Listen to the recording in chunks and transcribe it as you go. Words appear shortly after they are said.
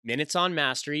Minutes on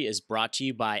Mastery is brought to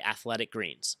you by Athletic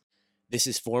Greens. This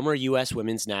is former U.S.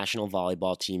 Women's National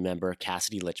Volleyball team member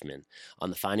Cassidy Lichtman on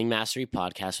the Finding Mastery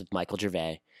podcast with Michael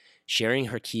Gervais, sharing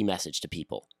her key message to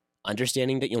people,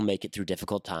 understanding that you'll make it through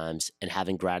difficult times and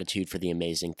having gratitude for the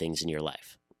amazing things in your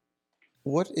life.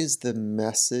 What is the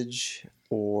message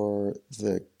or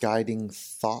the guiding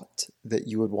thought that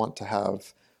you would want to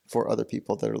have for other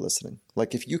people that are listening?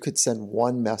 Like if you could send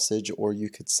one message or you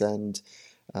could send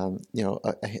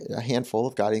a handful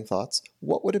of guiding thoughts,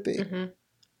 what would it be? Mm-hmm.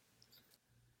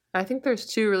 I think there's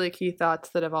two really key thoughts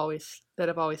that have always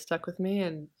stuck with me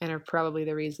and are probably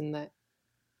the reason that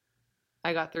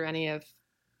I got through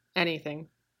anything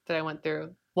that I went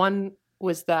through. One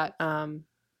was that that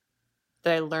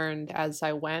I learned as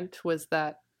I went was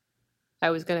that I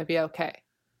was going to be okay.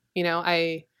 You know,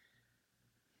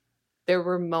 there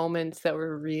were moments that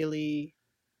were really,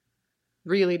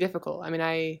 really difficult. I mean,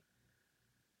 I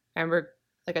remember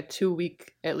like a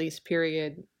 2-week at least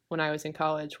period when I was in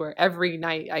college where every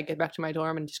night I get back to my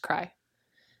dorm and just cry.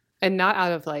 And not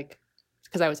out of like,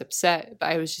 because I was upset, but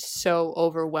I was just so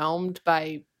overwhelmed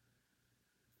by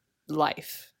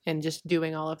life and just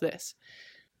doing all of this.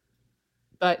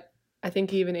 But I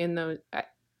think even in those, I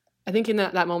think in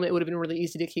that moment it would have been really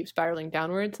easy to keep spiraling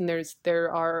downwards. And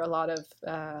there are a lot of,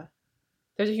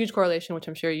 there's a huge correlation, which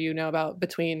I'm sure you know about,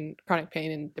 between chronic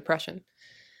pain and depression.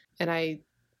 And I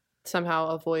somehow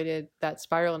avoided that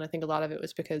spiral, and I think a lot of it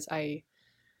was because I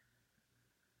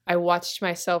watched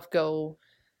myself go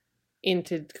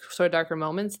into sort of darker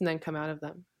moments and then come out of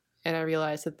them, and I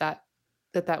realized that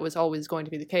was always going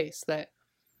to be the case, that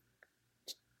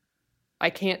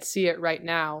I can't see it right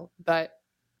now, but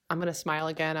I'm going to smile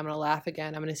again, I'm going to laugh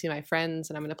again, I'm going to see my friends,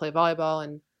 and I'm going to play volleyball,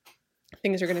 and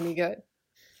things are going to be good.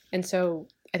 And so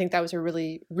I think that was a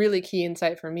really, really key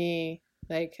insight for me,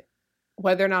 like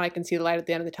whether or not I can see the light at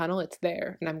the end of the tunnel, it's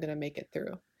there and I'm going to make it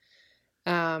through.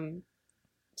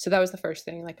 So that was the first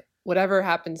thing, like whatever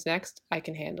happens next, I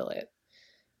can handle it.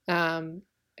 And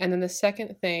then the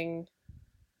second thing,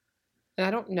 and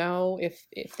I don't know if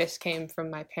this came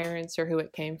from my parents or who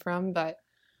it came from, but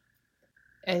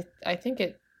I think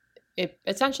it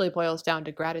essentially boils down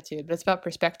to gratitude, but it's about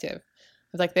perspective.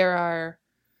 It's like there are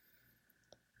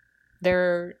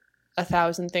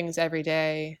 1,000 things every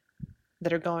day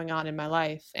that are going on in my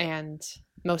life, and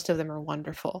most of them are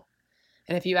wonderful.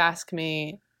 And if you ask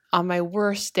me on my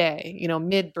worst day,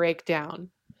 mid breakdown,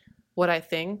 what I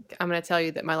think, I'm going to tell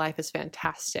you that my life is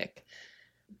fantastic,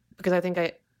 because I think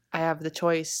I have the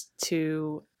choice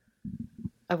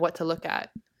of what to look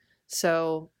at.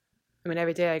 So, I mean,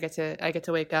 every day I get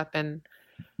to wake up and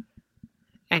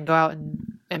go out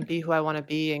and be who I want to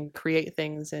be and create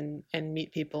things and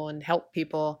meet people and help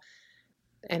people,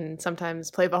 and sometimes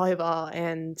play volleyball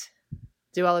and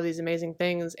do all of these amazing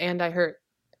things, and I hurt.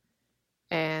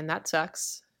 And that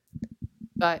sucks.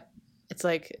 But it's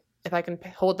like, if I can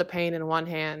hold the pain in one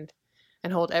hand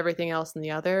and hold everything else in the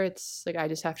other, it's like I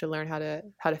just have to learn how to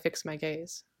fix my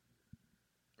gaze.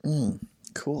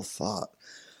 Cool thought.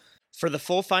 For the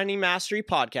full Finding Mastery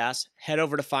podcast, head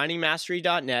over to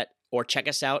findingmastery.net or check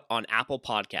us out on Apple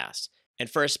Podcasts. And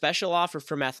for a special offer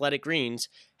from Athletic Greens,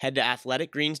 head to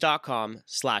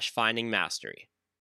athleticgreens.com/findingmastery.